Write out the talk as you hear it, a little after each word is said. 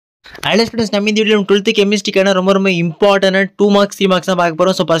Hello students, நம்ம இந்த வீடியோல 12th கெமிஸ்ட்ரிக்கான ரொம்ப இம்பார்ட்டன்ட் 2 மார்க்ஸ் 3 மார்க்ஸ் தான் பார்க்க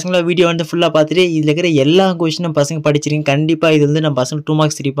போறோம். சோ பசங்களா வீடியோ வந்து ஃபுல்லா பார்த்துட்டு இதுல இருக்கிற எல்லா क्वेश्चनும் பசங்க படிச்சிருக்கீங்க. கண்டிப்பா இது வந்து நம்ம பசங்க 2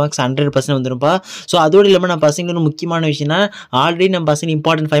 மார்க்ஸ் 3 மார்க்ஸ் 100% வந்துரும்பா. சோ அதோட இல்லாம நம்ம பசங்களுக்கு ஒரு முக்கியமான விஷயம்னா ஆல்ரெடி நம்ம பசங்க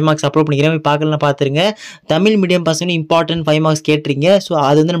இம்பார்ட்டன்ட் 5 மார்க்ஸ் அப்லோட் பண்ணிக்கிறேன். போய் பார்க்கலாம் பாத்துருங்க. தமிழ் மீடியம் பசங்க இம்பார்ட்டன்ட் 5 மார்க்ஸ் கேட்றீங்க. சோ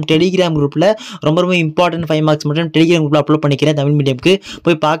அது வந்து நம்ம டெலிகிராம் குரூப்ல ரொம்ப இம்பார்ட்டன்ட் 5 மார்க்ஸ் மட்டும் டெலிகிராம் குரூப்ல அப்லோட் பண்ணிக்கிறேன். தமிழ் மீடியம்க்கு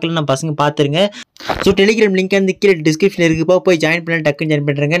போய் பார்க்கலாம் நம்ம பசங்க பாத்துருங்க. ஸோ டெலிகிராம் லிங்க் வந்து கீழே டிஸ்கிரிப்ஷனில் இருக்குப்பா, போய் ஜாயின் பண்ணி டக்குன்னு ஜாயின்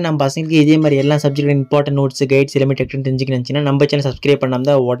பண்ணுறேங்க. நம்ம பசங்களுக்கு இதே மாதிரி எல்லா சப்ஜெக்ட் இம்பார்ட்டன்ட் நோட்ஸ் கைட்ஸ் எல்லாமே டக்குன்னு தெரிஞ்சுக்கணும்னா நம்ம சேனல் சப்ஸ்கிரைப் பண்ணாமல்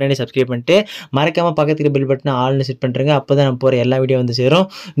தான் உடனே சப்ஸ்கிரைப் பண்ணிட்டு மறக்காமல் பக்கத்துக்கு பெல் பட்டன் ஆல்னு செட் பண்ணுறேங்க. அப்போ தான் நம்ம போகிற எல்லா வீடியோ வந்து சேரும்.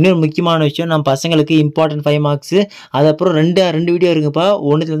 இன்னொரு முக்கியமான விஷயம், நம்ம பசங்களுக்கு இம்பார்ட்டன்ட் 5 மார்க்ஸ் அதுக்கப்புறம் ரெண்டு வீடியோ இருக்குப்பா.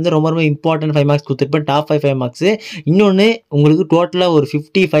 ஒன்றுத்துல வந்து ரொம்ப இம்பார்ட்டன்ட் 5 மார்க்ஸ் கொடுத்துருப்பேன், டாப் 5 மார்க்ஸ். இன்னொன்று உங்களுக்கு டோட்டலாக ஒரு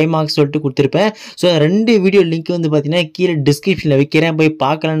 55 மார்க்ஸ் சொல்லிட்டு கொடுத்துருப்பேன். ஸோ 2 வீடியோ லிங்க் வந்து பார்த்தீங்கன்னா கீழே டிஸ்கிரிப்ஷனில் வைக்கிறேன், போய்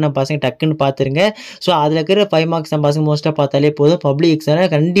பார்க்கலான்னு நம்ம பசங்க டக்குன்னு பார்த்துருங்க. ஸோ அதில் இருக்கிற 5 மார்க்ஸ் நம்ம பசங்க மோஸ்ட்டாக பார்த்தாலே போதும், பப்ளிக்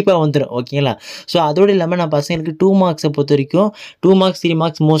எக்ஸாமில் கண்டிப்பாக வந்துடும். ஓகேங்களா? ஸோ அதோடு இல்லாமல் நான் பசங்களுக்கு 2 மார்க்ஸை பொறுத்த வரைக்கும் 2 மார்க்ஸ் 3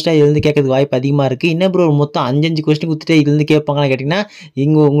 மார்க்ஸ் மோஸ்ட்டாக இதுலேருந்து கேட்கறதுக்கு வாய்ப்பு அதிகமாக இருக்குது. இன்னும் ப்ரோ மொத்தம் 5 கொஸ்டின் கொடுத்துட்டு இதுலேருந்து கேட்பாங்கன்னு கேட்டிங்கன்னா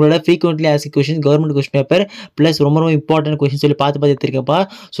உங்களோட frequently ask question government question paper plus ரொம்ப இம்பார்ட்டன்ட் கொஸ்டின் சொல்லி பார்த்து எடுத்துருக்கப்பா.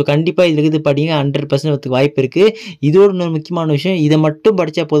 ஸோ கண்டிப்பாக இதில் இருக்குது படிங்க, 100% வரதுக்கு வாய்ப்பு இருக்குது. இதோட இன்னொரு முக்கியமான விஷயம், இதை மட்டும்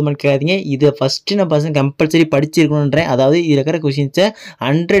படித்தா போதுமானு கேட்காதீங்க. இதை ஃபஸ்ட்டு நம்ம பசங்க கம்பல்சரி படிச்சிருக்கணுன்றேன். அதாவது இதில் இருக்கிற கொஸ்டின்ஸை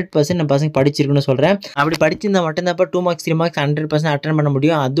 100% நம்ம பசங்க படிச்சிருக்கணும்னு சொல்கிறேன். அப்படி படிச்சிருந்தா மட்டும்தான் 2 மார்க்ஸ் 3 மார்க்ஸ் 100% அட்டன் பண்ண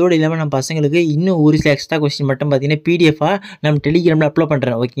முடியும். அதோடு இல்லாமல் நம்ம பசங்களுக்கு இன்னும் ஒரு சில எக்ஸ்ட்ரா கொஸ்டின் மட்டும் பார்த்தீங்கன்னா பிடிஎஃபாக நம்ம டெலிகிராமில் அப்லோட்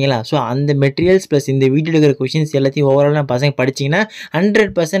பண்ணுறேன். ஓகேங்களா? ஸோ அந்த மெட்டீரியல்ஸ் ப்ளஸ் இந்த வீடியோவில் இருக்கிற கொஸ்டின்ஸ் எல்லாத்தையும் ஓவரால் நம்ம பசங்க படிச்சிங்கன்னா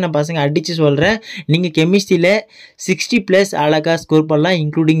 100% நம்ம பசங்க அடித்து சொல்கிறேன். நீங்கள் கெமிஸ்ட்ரியில் 60+ அழகாக ஸ்கோர் பண்ணலாம்,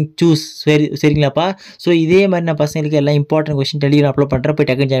 இன்க்ளூடிங் சூஸ். சரிங்களாப்பா? ஸோ இதே மாதிரி நான் பசங்களுக்கு எல்லாம் இம்பார்ட்டன்ட் கொஸ்டின் டெலிகிராம் அப்லோட் பண்ணுறேன், போய்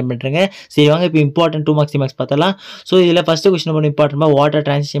டக்குன்னு ஜாயின் பண்ணுறேங்க. சரி வாங்க இப்போ இம்பார்ட்டன்ட் 2 மார்க்ஸ் 3 மார்க்ஸ் பார்த்தலாம். ஸோ இதில் ஃபஸ்ட்டு கொஸ்டின் ரொம்ப இம்பார்ட்டன்ட் வாட்டர்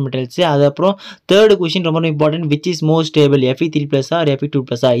டிரான்சிஷன் மெட்டீரியல்ஸ். அதுக்கப்புறம் தேர்ட் கொஸ்டின் ரொம்ப important, which is most stable Fe3+ R Fe2+.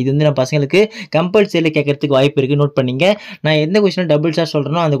 இது வந்து நம்ம பசங்களுக்கு கம்பல்சரியில் கேட்கறதுக்கு வாய்ப்பு இருக்குது, நோட் பண்ணிங்க. நான் எந்த கொஸ்டின் டபுள் ஸ்டார்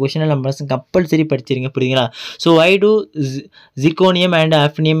சொல்கிறேனோ அந்த கொஸ்டினை நம்ம பசங்க கம்பல்சரி படிச்சிருங்க. புரியுதுங்களா? So why do zirconium and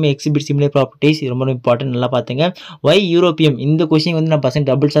ஆஃப்னியம் exhibit similar properties, ரொம்ப இம்பார்ட்டன்ட், நல்லா பார்த்துங்க. வை யூரோப்பியம், இந்த கொஸ்டின் வந்து நம்ம பசங்க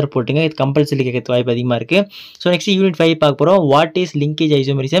டபுள் ஸ்டார் போட்டுங்க, இது கம்பல்சரி கேட்கறதுக்கு வாய்ப்பு அதிகமாக இருக்குது. ஸோ நெக்ஸ்ட் யூனிட் 5 பார்க்க போகிறோம். What is linkage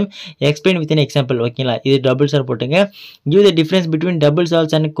isomerism, explain with an example. ஓகேங்களா? இது டபுள் ஸ்டார் போட்டுங்க. Give the difference between double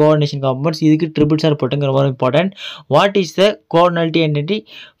salts and coordination compounds, இதுக்கு ட்ரிபிள் ஸ்டார் போட்டுங்க, ரொம்ப important. What is the கோஆர்டினேட்டி identity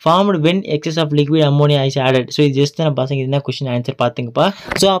formed when excess of liquid ammonia is added. So இது just நம்ம பசங்க என்ன கொஸ்டின் ஆன்சர் பார்த்துங்கப்பா.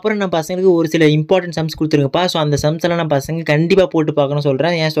 ஸோ அப்புறம் நம்ம பசங்களுக்கு ஒரு சில இம்பார்ட்டன்ட் சம்ஸ் கொடுத்துருங்கப்பா. ஸோ அந்த சம்ஸ் எல்லாம் நம்ம பசங்க கண்டிப்பாக போட்டு பார்க்கணும்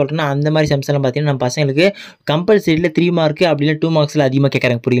சொல்கிறேன். ஏன் சொல்கிறேன்னா அந்த மாதிரி சம்ஸ் எல்லாம் பார்த்தீங்கன்னா நம்ம பசங்களுக்கு கம்பல்சரியில் 3 மார்க் அப்படின்னா 2 மார்க்ஸில் அதிகமாக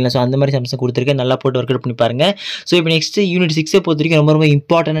கேட்குறாங்க. புரியல? ஸோ அந்த மாதிரி சம்ஸ் கொடுத்துருக்கேன், நல்லா போட்டு ஒர்க் அவுட் பண்ணி பாருங்க. ஸோ இப்போ நெக்ஸ்ட் யூனிட் 6 பொறுத்த வரைக்கும் ரொம்ப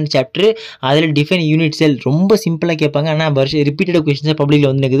இம்பார்ட்டன்ட் சாப்டர். அதில் டிஃபைன் யூனிட் செல் ரொம்ப சிம்பிளாக கேட்பாங்க, ஆனால் வருஷம் ரிப்பீட்டட் கொஸ்டின்ஸ்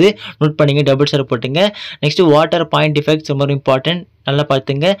பப்ளிக்ல வந்து இருக்குது, நோட் பண்ணிங்க, டபுள் ஸ்டார் போட்டுங்க. நெக்ஸ்ட் வாட்டர் பாயிண்ட் டிஃபெக்ட்ஸ் ரொம்ப இம்பார்ட்டன்ட், நல்லா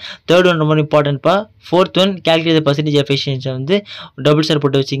பார்த்துங்க. தேர்ட் ஒன் ரொம்ப இம்பார்ட்டன்ட்ப்பா. Fourth one calculate percentage efficiency வந்து டபுள் ஸ்டார்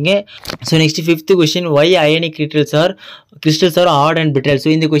போட்டு வச்சிங்க. So next 5th question, Y ionic crystals R add and brittle. So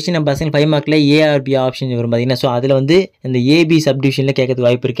இந்த கொஸ்டின் நம்ம பசங்க 5 மார்க்கில் ஏஆர்பி ஆப்ஷன் வரும் பார்த்தீங்கன்னா. ஸோ அதில் வந்து இந்த ஏபி சப்டிவிஷனில் கேட்கறதுக்கு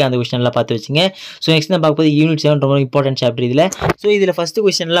வாய்ப்பு இருக்குது, அந்த கொஸ்டின் நல்லா பார்த்து வச்சுங்க. ஸோ நெக்ஸ்ட் நான் பார்க்கும்போது யூனிட் 7 ரொம்ப இம்பார்ட்டன்ட் சாப்டர் இதில். ஸோ இதில் ஃபஸ்ட்டு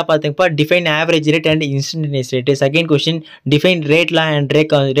கொஸ்டின் நல்லா பார்த்துங்கப்பா, define average rate and instantaneous rate. Second question, define rate law and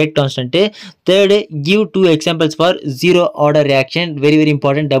rate constant. Third, give 2 examples for zero order reaction, very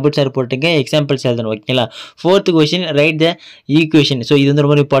important, double star போட்டுங்க, examples எழுதணும். ஓகேங்களா? Fourth question, right the equation. So இது வந்து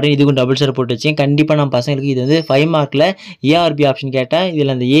ரொம்ப important, இதுக்கும் double star போட்டு வச்சு கண்டிப்பாக நம்ம பசங்களுக்கு இது வந்து 5 மார்க்கில் ஏஆர்பி ஆப்ஷன் கேட்டால்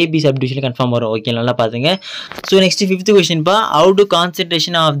இதில் அந்த ஏபி சப்டிவிஷன் கன்ஃபார்ம் வரும். ஓகே, நல்லா பார்த்துங்க. So next 5th கொஸ்டின்ப்பா, how to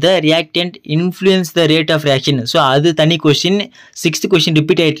concentration of the reactant influence the rate of reaction. So அது தனி கொஸ்டின். 6th கொஸ்டின்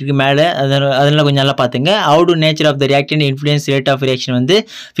ரிப்பீட் ஆகிட்டு இருக்கு மேலே, அதனால கொஞ்சம் நல்லா பார்த்துங்க. How to nature of the reactant influence rate of reaction வந்து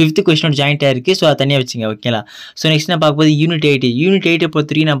 5th கொஸ்டினோட ஜாயிண்ட் ஆயிருக்கு. ஸோ அதை தனியாக வச்சுங்க. ஓகேங்களா? ஸோ நெக்ஸ்ட் நான் பார்க்கும்போது யூனிட் 8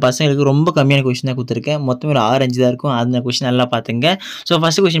 பொறுத்தவரைக்கும் நான் பசங்களுக்கு ரொம்ப கம்மியான கொஸ்டின் தான் கொடுத்துருக்கேன், மொத்தம் ஒரு 6-5 தான் இருக்கும். அந்த கொஸ்டின் நல்லா பார்த்துங்க. ஸோ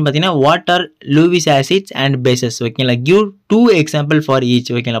ஃபர்ஸ்ட் கொஸ்டின் பார்த்தீங்கன்னா, what are Lewis acids and bases. ஓகேங்களா? Give 2 example for each.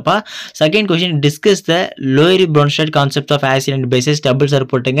 ஓகேங்களாப்பா? Second question, discuss the லோயரி ப்ரான்ஸ்டட் concept of acid and bases, double star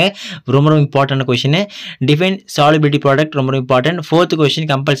போட்டுங்க, ரொம்ப important question. Define solubility product, ரொம்ப இம்பார்ட்டன்ட். ஃபோர்த் கொஸ்டின்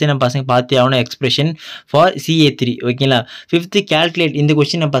கம்பல்சரி நம்ம பசங்க பார்த்து ஆகணும், expression for CA3. ஓகேங்களா? 5th calculate, இந்த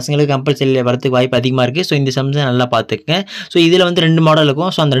கொஸ்டின் நம்ம பசங்களுக்கு கம்பல்சரியில் வரதுக்கு வாய்ப்பு அதிகமாக இருக்குது. ஸோ இந்த சம்ஸை நல்லா பார்த்துக்கங்க. ஸோ இதில் வந்து 2 மாடல்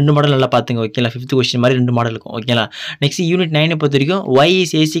இருக்கும். ஸோ அந்த 2 மாடல் நல்லா பார்த்துங்க. ஓகேங்களா? 5th கொஸ்டின் மாதிரி 2 மாடல் இருக்கும். ஓகேங்களா? நெக்ஸ்ட் யூனிட் 9 பொறுத்த வரைக்கும், Y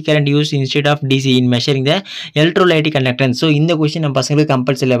is AC current use instead of DC in measuring the electrolytic conductance. So இந்த கொஸ்டின் நம்ம பசங்களுக்கு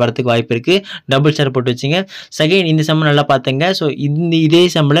கம்பல்சரியில் வரதுக்கு வாய்ப்பு இருக்குது. டபுள் ஸ்டார் போட்டு வச்சுங்க. செகண்ட் இந்த சம் நல்லா பார்த்துங்க. ஸோ இதே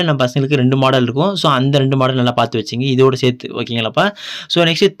சம்மில் நம்ம பசங்களுக்கு 2 மாடல் இருக்கும். ஸோ அந்த 2 மாடல் நல்லா பார்த்து வச்சுங்க இதோட சேர்த்து. ஓகேங்களாப்பா. So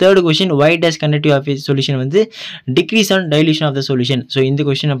next third question why does conductivity of a solution வந்து decrease on dilution of the solution. So இந்த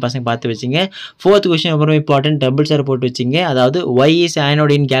கொஸ்டின் நம்ம பசங்க பார்த்து வச்சுங்க. ஃபோர்த் கொஸ்டின் ரொம்ப இம்பார்ட்டன்ட், டபுள் ஸ்டார் போட்டு வச்சுங்க. அதாவது why is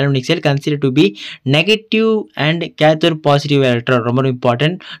anode in galvanic cell considered to be negative and cathode positive electron. ரொம்ப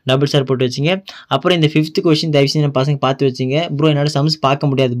இம்பார்ட்டன்ட், டபுள் ஸ்டார் போட்டு வச்சுங்க. அப்புறம் இந்த ஃபிஃப்த் கொஸ்டின் தயவு செஞ்சு நம்ம பசங்க பார்த்து வச்சுங்க. ப்ரோ என்னால் சம்ஸ் பார்க்க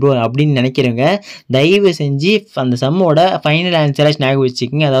முடியாது ப்ரோ அப்படின்னு நினைக்கிறவங்க தயவு செஞ்சு அந்த சம்மோட ஃபைனல் ஆன்சரை ஞாபகம்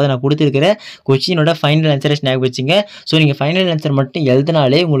வச்சுக்கோங்க. அதாவது நான் கொடுத்துருக்கிற கொஸ்டினோட ஃபைனல் ஆன்சரை ஞாபகம் வச்சுங்க. ஸோ நீங்கள் ஃபைனல் ஆன்சர் மட்டும்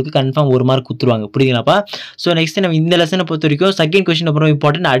எழுதினாலே உங்களுக்கு கன்ஃபார்ம் 1 மார்க் கொடுத்துருவாங்க. புரியுதுங்களாப்பா? ஸோ நெக்ஸ்ட் நம்ம இந்த லெசனை பொறுத்த வரைக்கும் செகண்ட் கொஸ்டின் ரொம்ப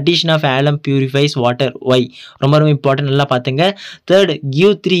important, addition of Alam purifies water Y. ரொம்ப இம்பார்ட்டன்ட், நல்லா பார்த்துங்க. Third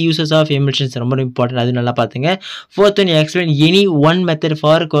give 3 uses of எமில்ஷன்ஸ். ரொம்ப இம்பார்ட்டன்ட், அது நல்லா பார்த்துங்க. Fourth one explain any one method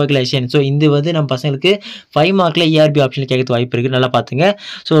for coagulation. So இது வந்து நம்ம பசங்களுக்கு 5 மார்க்கில் ERB ஆப்ஷனில் கேட்கறது வாய்ப்பு இருக்குது. நல்லா பார்த்துங்க.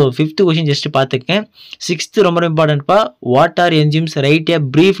 So fifth question just பார்த்துக்கேன். Sixth ரொம்ப இம்பார்ட்டன்ட்ப்பா, what are என்ஜிம்ஸ், right A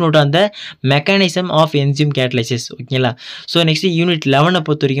brief note on the mechanism of enzyme கேட்டலைசிஸ். ஓகேங்களா? ஸோ நெக்ஸ்ட் யூனிட் 11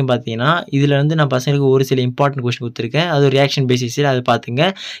 பொறுத்த வரைக்கும் பார்த்தீங்கன்னா இதில் வந்து நான் பசங்களுக்கு ஒரு சில இம்பார்ட்டன்ட் கொஸ்டின் கொடுத்துருக்கேன். அது ஒரு ரியாக்ஷன் பேசிஸில் அது பார்த்துங்க.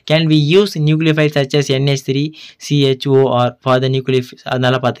 Can we use nucleophile such as NH3CHOR for the nucleophile,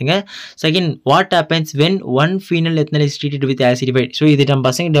 அதனால பார்த்துங்க. Second what happens when one penal ethanol is treated with ஆசிடிஃபைட். So இது நம்ம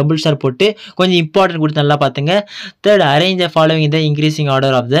பசங்க டபுள் ஸ்டார் போட்டு கொஞ்சம் இம்பார்ட்டன்ட் கொடுத்து நல்லா பார்த்துங்க. தேர்ட் அரேஞ்ச் த ஃபாலோவிங் இந்த increasing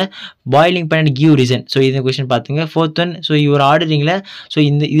order of the boiling point and give reason. So இந்த கொஸ்டின் பார்த்துங்க. ஃபோர்த் ஒன், ஸோ இவர் ஆர்டரிங்கில் ஸோ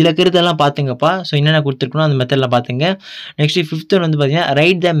இதில் இருக்கிறதெல்லாம் பார்த்துங்கப்பா. ஸோ என்னென்ன கொடுத்துருக்கணும் அந்த மெத்தடில் பார்த்துங்க. நெக்ஸ்ட் ஃபிஃப்த் ஒன் வந்து பார்த்தீங்கன்னா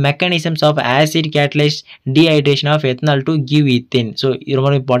right the mechanisms of acid catalyse dehydration of ethanol to give ethane. So இது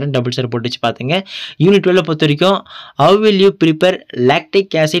ரொம்ப இம்பார்ட்டன்ட், டபுள் ஸ்டார் போட்டு வச்சு பார்த்துங்க. யூனிட் 12 பொறுத்த வரைக்கும் how will you prepare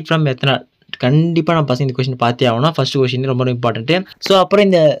lactic acid from ethanol. கண்டிப்பாக நம்ம பசங்க இந்த கொஸ்டின் பார்த்தே ஆகணும். ஃபர்ஸ்ட் கொஸ்டின் ரொம்ப இம்பார்ட்டன்ட்டு. ஸோ அப்புறம்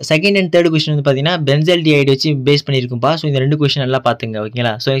இந்த செகண்ட் அண்ட் தேர்ட் கொஸ்டின் வந்து பார்த்தீங்கன்னா பென்சைல் டிஹைட் வச்சு பேஸ் பண்ணியிருக்கும்பா. ஸோ இந்த 2 கொஸ்டின் நல்லா பார்த்துங்க.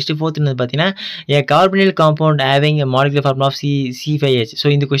 ஓகேங்களா? ஸோ நெக்ஸ்ட் ஃபோர்த் வந்து பார்த்தீங்கன்னா ஏ கார்பனில் compound having a molecular formula of C5H. So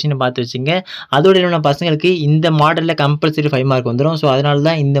இந்த கொஸ்டினை பார்த்து வச்சுங்க. அதோட நம்ம பசங்களுக்கு இந்த மாடலில் கம்பல்சரி 5 மார்க் வந்துடும். ஸோ அதனால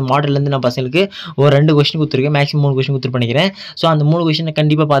தான் இந்த மாடல்லேருந்து நான் பசங்களுக்கு ஒரு 2 கொஸ்டின் கொடுத்துருக்கேன், மேக்ஸிமம் 3 கொஸ்டின் கொடுத்துரு பண்ணிக்கிறேன். ஸோ அந்த 3 கொஸ்டினை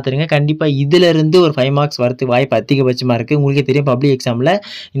கண்டிப்பாக பார்த்துருங்க. கண்டிப்பாக இதிலிருந்து ஒரு 5 மார்க்ஸ் வரதுக்கு வாய்ப்பு அதிகபட்சமாக இருக்குது. உங்களுக்கே தெரியும் பப்ளிக் எக்ஸாமில்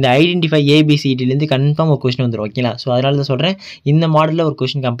இந்த ஐடென்டிஃபை ABCDலேருந்து கன்ஃபார்ம் ஒரு கொஸ்டின் வந்துடும். ஓகேங்களா? ஸோ அதனால தான் சொல்கிறேன் இந்த மாடலில் ஒரு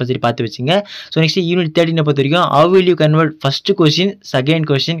கொஸ்டின் கம்பல்சரி பார்த்து வச்சுங்க. ஸோ நெக்ஸ்ட் யூனிட் 13 பொறுத்த வரைக்கும் how will you convert first question second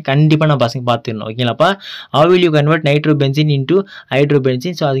question கண்டிப்பாக நான் பசங்க பார்த்துக்கணும். ஓகேங்களாப்பா? how will you convert nitrobenzene into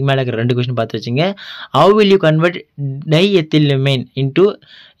ஹைட்ரோபென்சின். So அதுக்கு மேலே இருக்கிற 2 கொஸ்டின் பார்த்து வச்சுங்க. how will you convert diethylamine into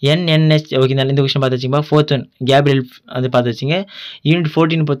NNH. Okay, இந்த கொஸ்டின் பார்த்து வச்சுங்க. ஃபோர்த் ஒன் கேப்ரியல், அது பார்த்து வச்சுங்க. யூனிட்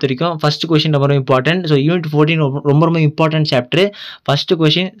 14 பொறுத்த வரைக்கும் ஃபர்ஸ்ட் கொஸ்டின் ரொம்ப இம்பார்ட்டன்ட். ஸோ யூனிட் 14 ரொம்ப important chapter. First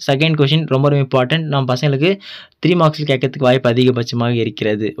question second question ரொம்ப இம்பார்ட்டன்ட். நம்ம பசங்களுக்கு 3 மார்க்ஸில் கேட்கறதுக்கு வாய்ப்பு அதிகபட்சமாக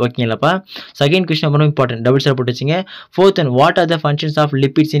இருக்கிறது. ஓகேங்களாப்பா? செகண்ட் கொஸ்டின் ரொம்ப இம்பார்ட்டன்ட், டபுள் ஸ்டார் போட்டு வச்சுங்க. Fourth one what are the functions of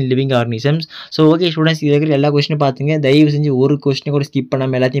lipids in living organisms. So okay students, இது இருக்கிற எல்லா கொஸ்டினும் பார்த்துங்க. தயவு செஞ்சு ஒரு கொஸ்டினை கூட ஸ்கிப்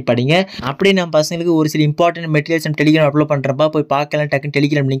பண்ணாமல் எல்லாத்தையும் படிங்க. அப்படியே நம்ம பசங்களுக்கு ஒரு சில இம்பார்ட்டன்ட் மெட்டீரியல்ஸ் நம்ம டெலிகிராம் அப்லோட் பண்ணுறப்பா, போய் பார்க்கலாம். டக்குன்னு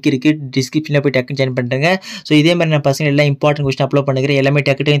டெலிகிராம் லிங்க் இருக்குது, டிஸ்கிரிப்ஷனில் போய் டக்குன்னு ஜாயின் பண்ணுறேங்க. ஸோ இதே மாதிரி நான் பசங்க எல்லாம் இம்பார்ட்டன்ட் கொஸ்டின் அப்லோட் பண்ணுறேன். எல்லாமே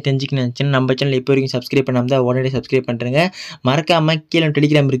டக்கு தெரிஞ்சுக்கணும். நம்ம சேனல் இப்போ வரைக்கும் சப்ஸ்கிரைப் பண்ணாமல் தான் உடனே சப்ஸ்கிரைப் பண்ணுறேங்க. மறக்காமல் கீழே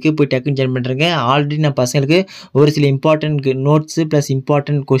டெலிகிராம் இருக்குது, போய் டக்குன்னு ஜாயின் பண்ணுறேங்க. ஆல்ரெடி நான் பசங்களுக்கு ஒரு சில important notes plus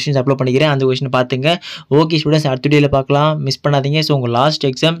important questions upload பண்ணிக்கிறேன். அந்த கொஸ்டின் பார்த்துங்க. ஓகே ஸ்டூடெண்ட்ஸ், அடுத்த வீடியோவில் பார்க்கலாம். மிஸ் பண்ணாதீங்க. ஸோ உங்கள் லாஸ்ட்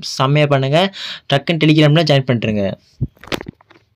எக்ஸாம் செம்மையாக பண்ணுங்கள். டக்குன்னு டெலிகிராமில் ஜாயின் பண்ணுறேங்க.